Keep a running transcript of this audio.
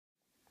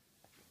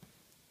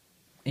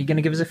Are you going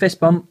to give us a fist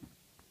bump?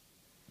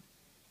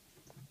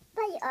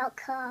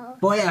 Boyoko.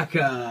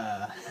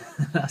 Boyaka!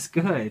 That's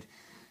good.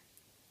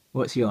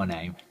 What's your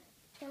name?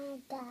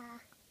 Dada.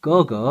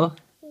 Gorgo.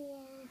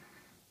 Yeah.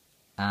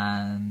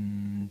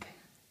 And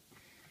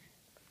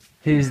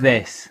who's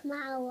this?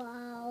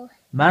 Mario.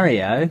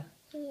 Mario?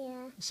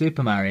 Yeah.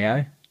 Super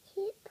Mario?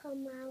 Super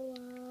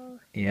Mario.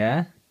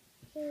 Yeah?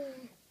 Yeah.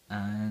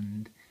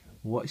 And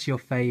what's your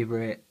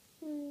favourite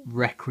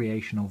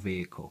recreational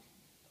vehicle?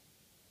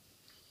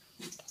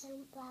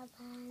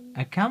 Campervan.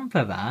 A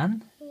camper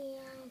van? Yeah.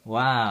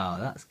 Wow,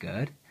 that's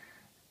good.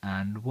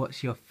 And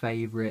what's your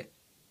favourite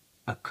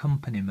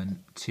accompaniment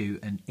to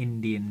an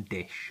Indian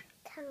dish?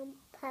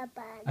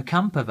 Campervan. A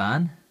camper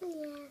van?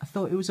 Yeah. I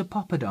thought it was a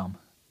poppadom.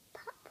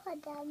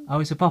 Papadum. Oh,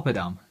 it's a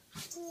poppadom.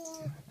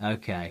 Yeah.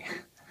 Okay.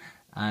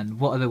 And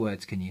what other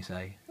words can you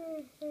say?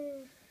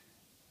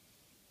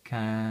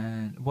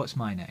 What's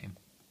my name?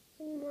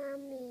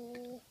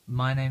 Mommy.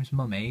 My name's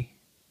Mummy.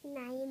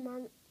 Name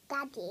Mom.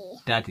 Daddy.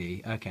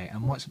 Daddy. Okay.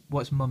 And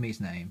what's Mummy's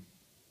name?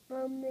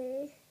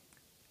 Mommy.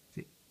 Is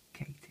it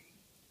Katie?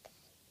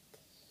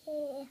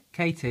 Yeah.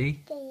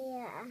 Katie?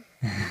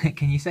 Yeah.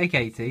 Can you say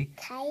Katie?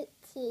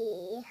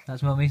 Katie.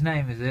 That's Mummy's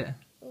name, is it?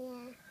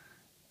 Yeah.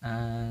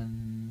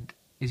 And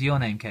is your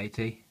name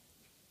Katie?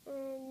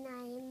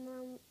 Name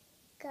Mom.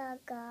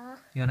 Gaga.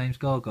 Your name's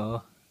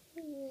Gorgo.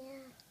 Yeah.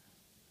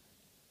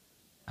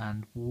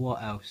 And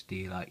what else do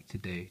you like to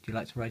do? Do you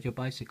like to ride your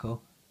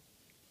bicycle?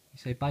 You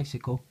say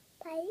bicycle.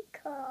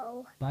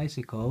 Bicycle.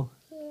 Bicycle.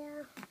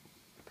 Yeah.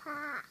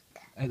 Park.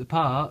 At the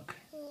park.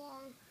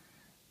 Yeah.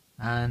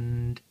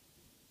 And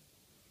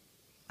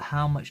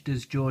how much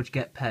does George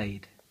get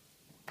paid?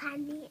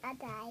 Penny a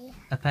day.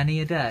 A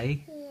penny a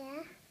day?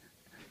 Yeah.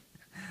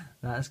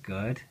 That's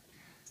good.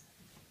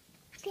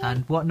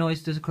 And what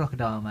noise does a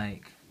crocodile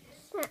make?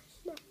 Snap,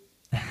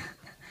 snap.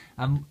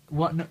 And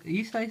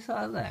you say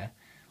something there?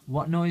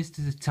 What noise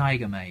does a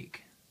tiger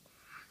make?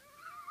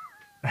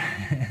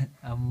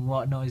 And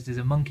what noise does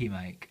a monkey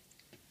make?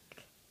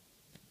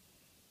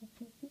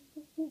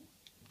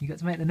 You got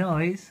to make the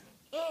noise.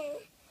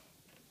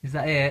 Is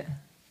that it?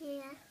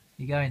 Yeah.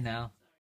 You going now?